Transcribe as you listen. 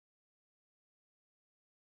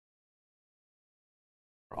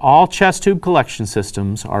all chest tube collection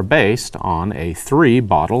systems are based on a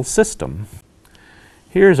 3-bottle system.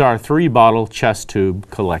 Here's our 3-bottle chest tube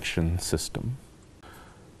collection system.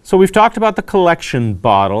 So we've talked about the collection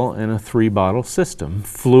bottle in a 3-bottle system.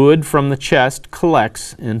 Fluid from the chest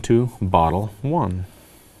collects into bottle 1.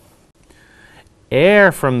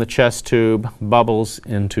 Air from the chest tube bubbles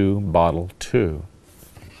into bottle 2.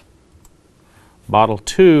 Bottle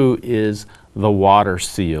 2 is the water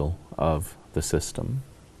seal of the system.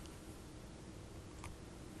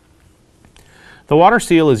 The water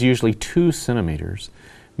seal is usually 2 centimeters,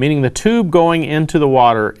 meaning the tube going into the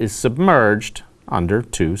water is submerged under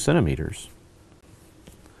 2 centimeters.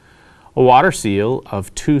 A water seal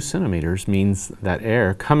of 2 centimeters means that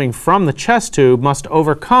air coming from the chest tube must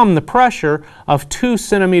overcome the pressure of 2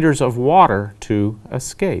 centimeters of water to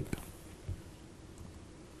escape.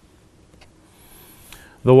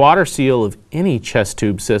 The water seal of any chest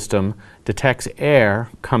tube system detects air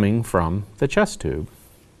coming from the chest tube.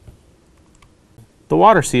 The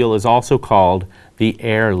water seal is also called the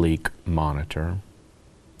air leak monitor.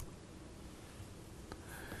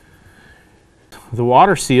 The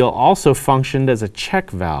water seal also functioned as a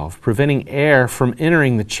check valve, preventing air from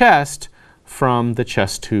entering the chest from the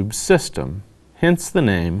chest tube system, hence the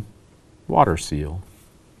name water seal.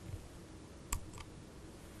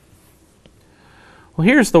 Well,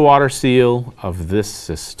 here's the water seal of this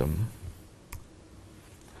system.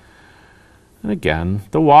 And again,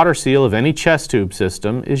 the water seal of any chest tube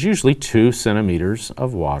system is usually 2 centimeters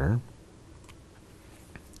of water.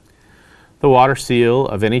 The water seal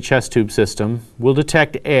of any chest tube system will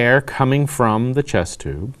detect air coming from the chest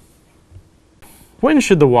tube. When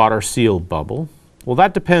should the water seal bubble? Well,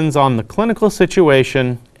 that depends on the clinical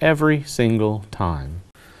situation every single time.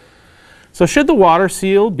 So should the water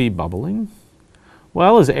seal be bubbling?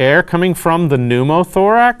 Well, is air coming from the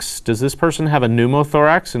pneumothorax? Does this person have a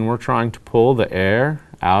pneumothorax and we're trying to pull the air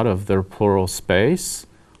out of their pleural space?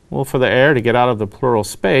 Well, for the air to get out of the pleural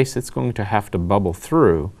space, it's going to have to bubble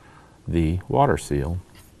through the water seal.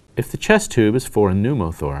 If the chest tube is for a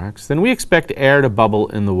pneumothorax, then we expect air to bubble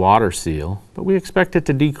in the water seal, but we expect it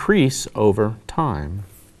to decrease over time.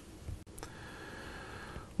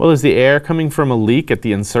 Well, is the air coming from a leak at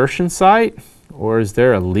the insertion site, or is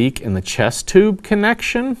there a leak in the chest tube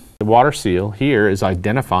connection? The water seal here is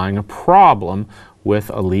identifying a problem with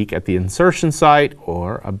a leak at the insertion site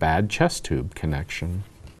or a bad chest tube connection.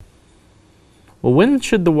 Well, when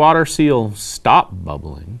should the water seal stop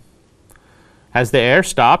bubbling? Has the air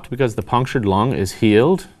stopped because the punctured lung is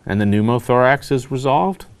healed and the pneumothorax is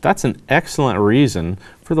resolved? That's an excellent reason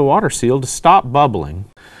for the water seal to stop bubbling.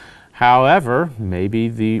 However, maybe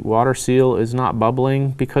the water seal is not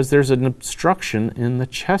bubbling because there's an obstruction in the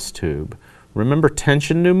chest tube. Remember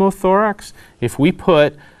tension pneumothorax? If we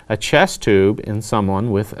put a chest tube in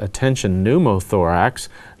someone with a tension pneumothorax,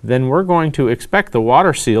 then we're going to expect the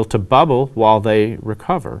water seal to bubble while they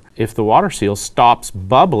recover. If the water seal stops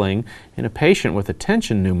bubbling in a patient with a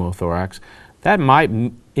tension pneumothorax, that might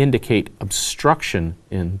indicate obstruction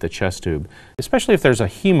in the chest tube, especially if there's a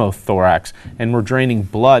hemothorax and we're draining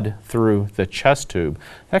blood through the chest tube.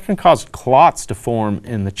 That can cause clots to form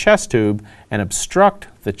in the chest tube and obstruct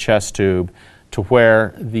the chest tube to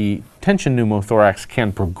where the tension pneumothorax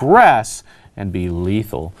can progress and be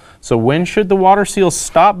lethal. So when should the water seal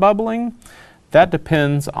stop bubbling? That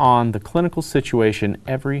depends on the clinical situation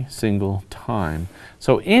every single time.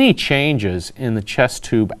 So any changes in the chest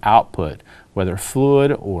tube output, whether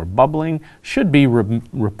fluid or bubbling, should be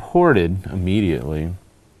reported immediately.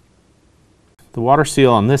 The water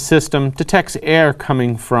seal on this system detects air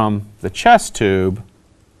coming from the chest tube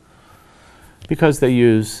because they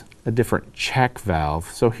use a different check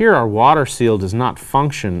valve. So here our water seal does not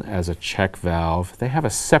function as a check valve. They have a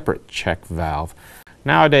separate check valve.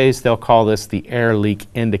 Nowadays they'll call this the air leak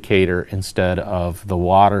indicator instead of the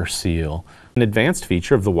water seal. An advanced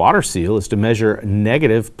feature of the water seal is to measure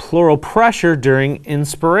negative pleural pressure during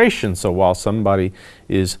inspiration. So while somebody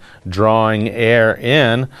is drawing air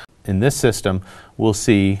in this system, we'll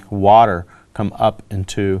see water come up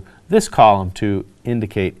into this column to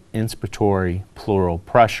indicate inspiratory pleural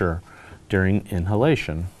pressure during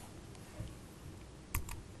inhalation.